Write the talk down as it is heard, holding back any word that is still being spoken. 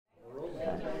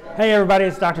Hey everybody,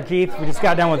 it's Dr. Keith. We just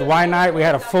got done with wine night. We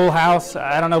had a full house.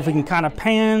 I don't know if we can kind of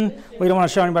pan. We don't want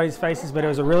to show anybody's faces, but it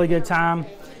was a really good time.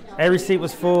 Every seat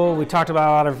was full. We talked about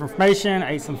a lot of information,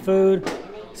 ate some food.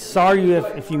 Sorry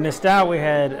if you missed out. We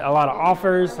had a lot of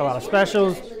offers, a lot of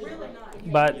specials,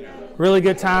 but really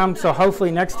good time. So hopefully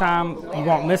next time you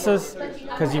won't miss us,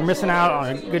 because you're missing out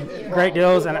on great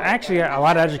deals and actually a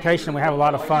lot of education. We have a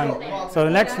lot of fun. So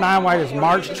the next 9 White is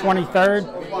March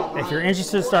 23rd. If you're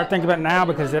interested, start thinking about it now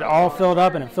because it all filled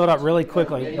up and it filled up really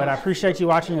quickly. But I appreciate you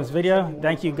watching this video.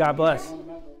 Thank you. God bless.